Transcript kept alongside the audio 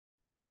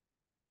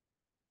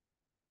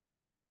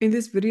In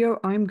this video,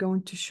 I'm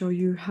going to show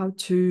you how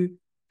to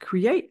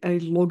create a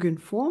login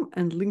form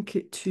and link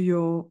it to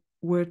your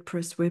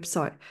WordPress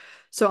website.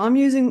 So I'm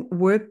using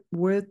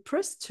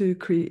WordPress to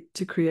create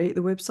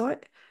the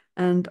website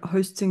and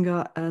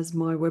Hostinger as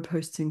my web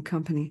hosting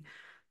company.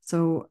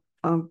 So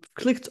I've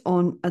clicked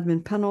on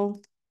admin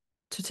panel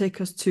to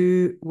take us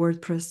to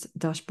WordPress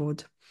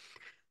dashboard.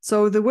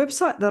 So the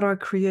website that I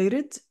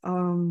created,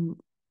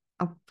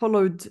 I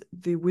followed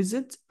the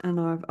wizard and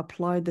I've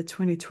applied the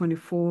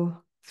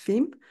 2024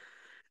 theme.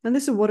 And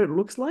this is what it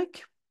looks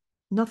like.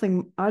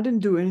 Nothing, I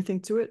didn't do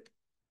anything to it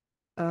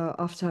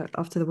after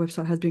the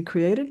website has been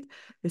created.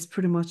 It's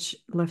pretty much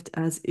left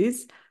as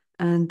is.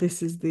 And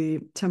this is the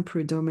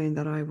temporary domain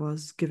that I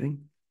was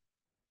giving.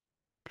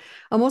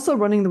 I'm also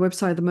running the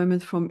website at the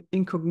moment from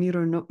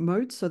incognito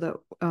mode so that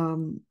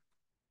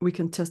we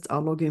can test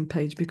our login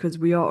page because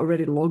we are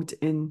already logged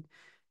in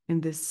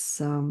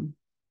this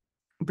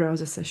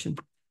browser session.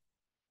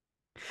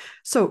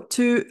 So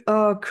to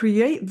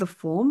create the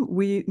form,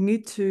 we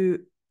need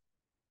to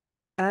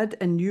add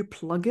a new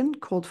plugin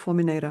called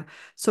Forminator.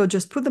 So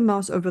just put the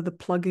mouse over the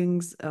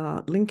plugins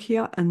link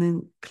here and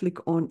then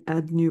click on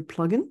add new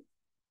plugin.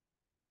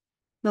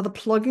 Now the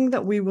plugin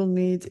that we will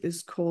need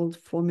is called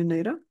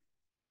Forminator.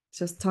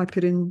 Just type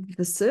it in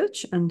the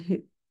search and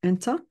hit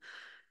enter.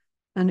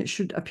 And it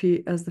should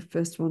appear as the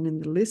first one in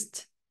the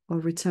list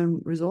of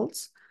return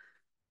results.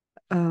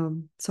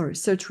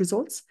 Search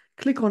results.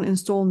 Click on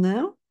install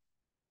now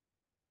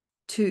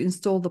to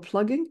install the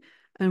plugin.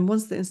 And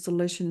once the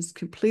installation is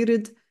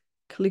completed,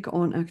 click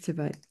on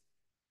activate.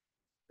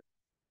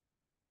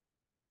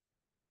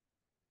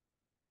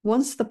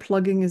 Once the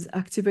plugin is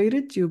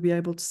activated, you'll be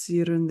able to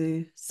see it in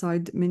the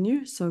side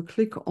menu. So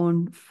click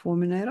on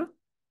Forminator.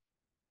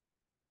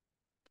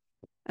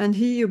 And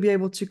here you'll be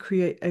able to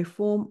create a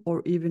form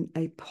or even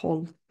a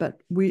poll,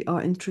 but we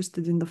are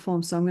interested in the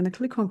form. So I'm going to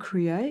click on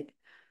create.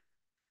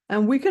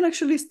 And we can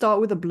actually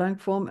start with a blank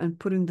form and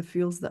put in the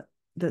fields that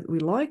we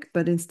like,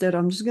 but instead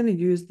I'm just going to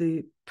use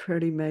the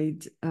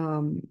pre-made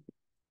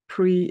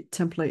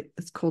pre-template.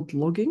 It's called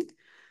login.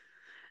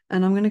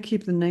 And I'm going to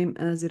keep the name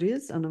as it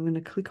is, and I'm going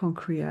to click on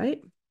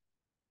create.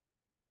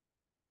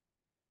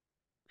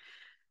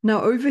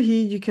 Now over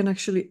here, you can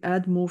actually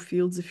add more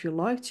fields if you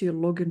like to your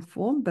login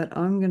form, but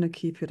I'm going to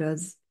keep it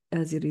as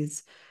it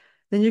is.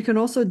 Then you can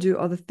also do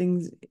other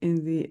things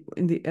in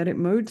the edit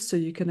mode. So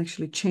you can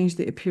actually change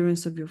the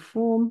appearance of your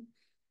form.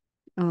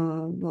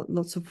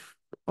 Lots of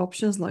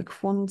options like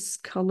fonts,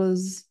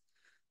 colors,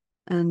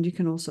 and you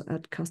can also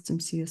add custom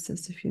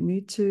CSS if you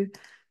need to.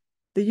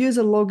 The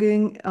user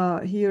logging,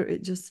 here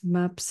it just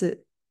maps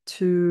it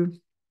to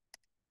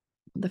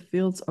the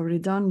fields already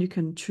done. You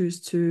can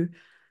choose to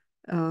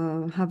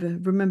have a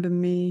remember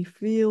me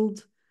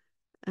field.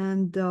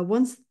 And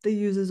once the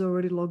user is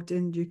already logged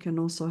in, you can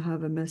also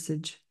have a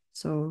message.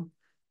 So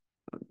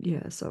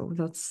yeah, so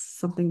that's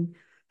something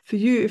for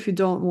you. If you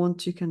don't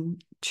want, you can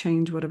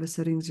change whatever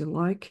settings you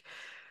like.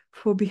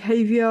 For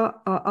behavior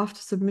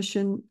after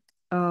submission,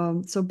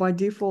 so by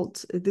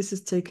default, this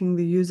is taking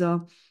the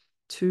user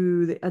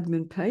to the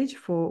admin page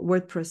for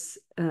WordPress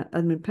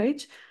admin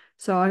page.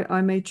 So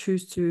I may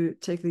choose to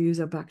take the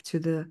user back to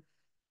the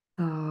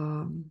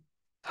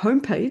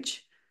home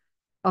page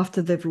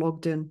after they've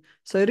logged in.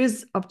 So it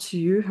is up to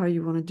you how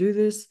you want to do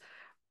this.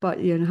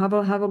 But yeah, have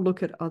a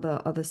look at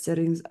other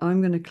settings.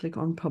 I'm going to click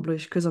on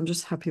publish because I'm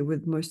just happy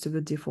with most of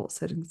the default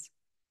settings,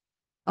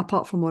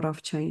 apart from what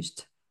I've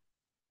changed.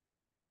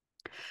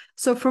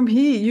 So from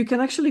here, you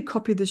can actually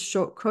copy this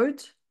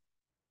shortcode.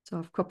 So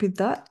I've copied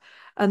that.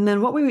 And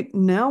then what we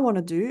now want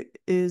to do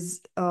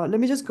is, let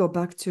me just go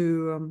back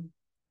to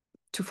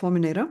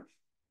Forminator.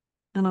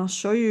 And I'll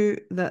show you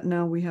that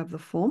now we have the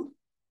form.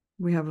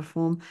 We have a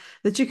form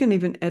that you can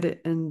even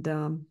edit and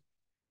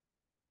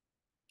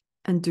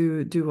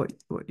do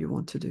what you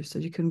want to do. So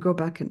you can go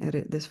back and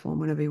edit this form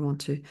whenever you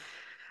want to.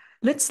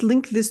 Let's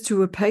link this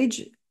to a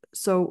page.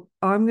 So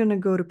I'm going to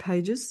go to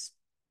pages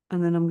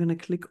and then I'm going to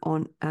click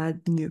on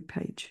add new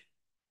page.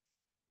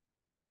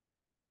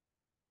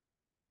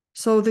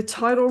 So the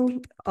title,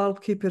 I'll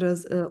keep it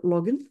as a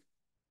login.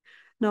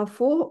 Now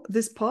for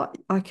this part,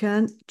 I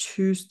can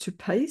choose to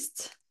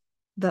paste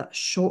that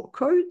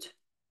shortcode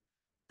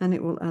and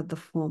it will add the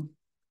form.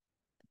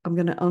 I'm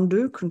going to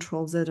undo,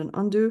 Control Z and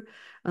undo,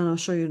 and I'll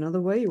show you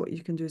another way. What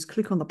you can do is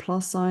click on the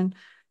plus sign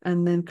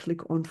and then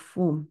click on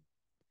form.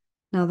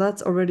 Now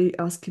that's already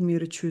asking me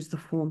to choose the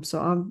form.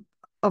 So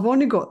I've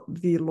only got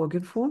the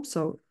login form,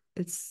 so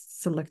it's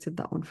selected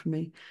that one for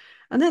me.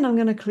 And then I'm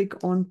going to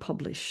click on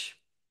publish.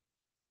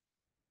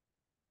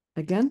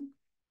 Again,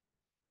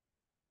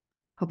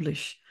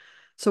 publish.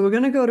 So we're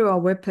going to go to our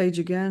web page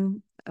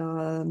again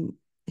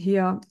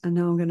here, and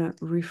now I'm going to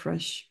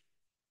refresh.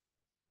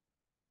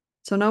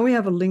 So now we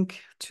have a link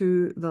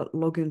to the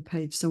login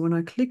page. So when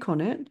I click on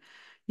it,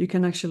 you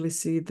can actually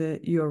see the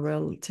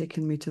URL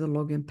taking me to the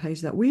login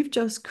page that we've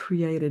just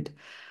created.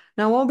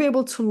 Now I won't be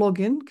able to log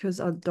in because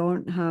I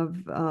don't have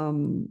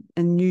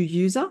a new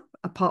user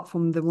apart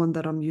from the one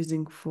that I'm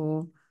using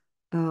for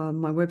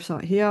my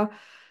website here.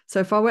 So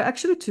if I were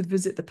actually to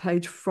visit the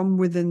page from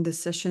within the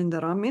session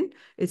that I'm in,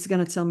 it's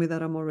going to tell me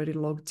that I'm already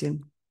logged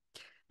in.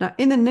 Now,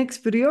 in the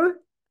next video,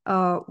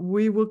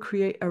 we will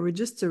create a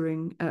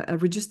register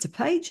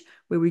page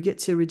where we get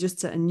to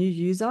register a new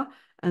user,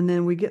 and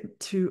then we get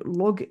to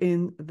log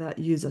in that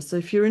user. So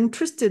if you're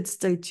interested,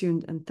 stay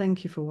tuned, and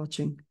thank you for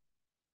watching.